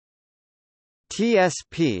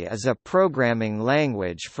TSP is a programming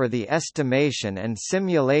language for the estimation and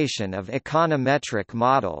simulation of econometric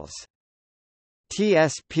models.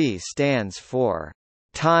 TSP stands for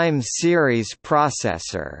Time Series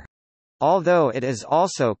Processor, although it is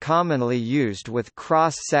also commonly used with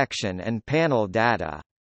cross-section and panel data.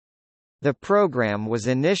 The program was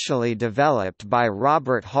initially developed by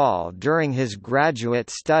Robert Hall during his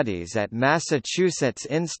graduate studies at Massachusetts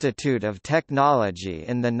Institute of Technology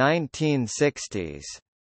in the 1960s.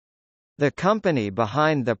 The company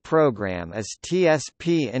behind the program is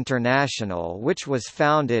TSP International, which was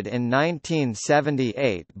founded in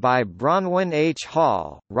 1978 by Bronwyn H.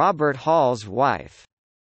 Hall, Robert Hall's wife.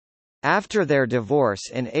 After their divorce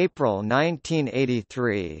in April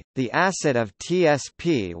 1983, the asset of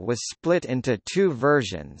TSP was split into two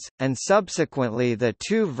versions, and subsequently the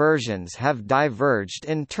two versions have diverged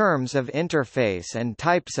in terms of interface and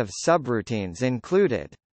types of subroutines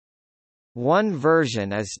included. One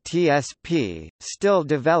version is TSP, still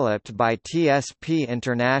developed by TSP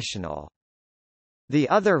International. The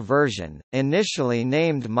other version, initially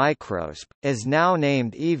named Microsp, is now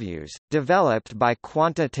named eViews, developed by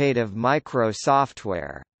Quantitative Micro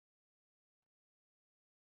Software.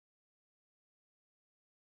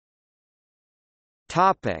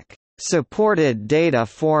 Topic: Supported data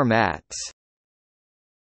formats.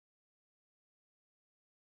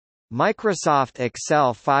 Microsoft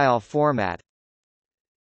Excel file format,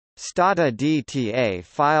 Stata DTA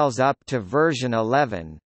files up to version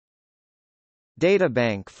 11,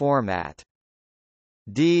 Databank format,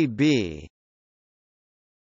 DB,